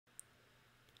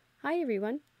Hi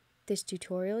everyone! This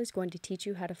tutorial is going to teach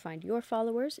you how to find your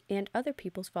followers and other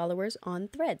people's followers on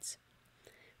Threads.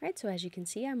 Right, so as you can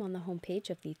see, I'm on the home page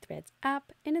of the Threads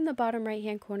app, and in the bottom right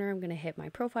hand corner I'm going to hit my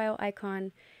profile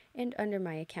icon, and under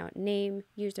my account name,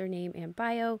 username, and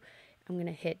bio, I'm going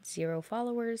to hit 0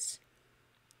 followers.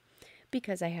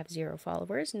 Because I have 0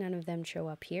 followers, none of them show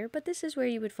up here, but this is where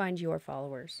you would find your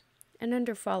followers. And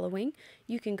under following,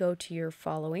 you can go to your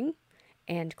following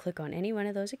and click on any one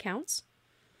of those accounts.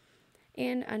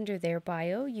 And under their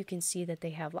bio, you can see that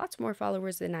they have lots more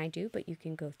followers than I do, but you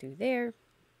can go through there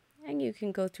and you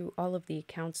can go through all of the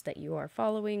accounts that you are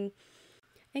following,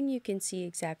 and you can see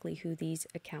exactly who these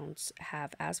accounts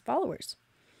have as followers.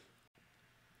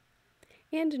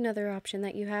 And another option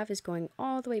that you have is going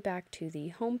all the way back to the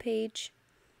home page,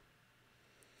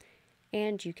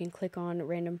 and you can click on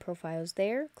random profiles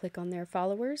there, click on their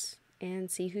followers,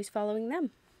 and see who's following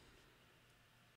them.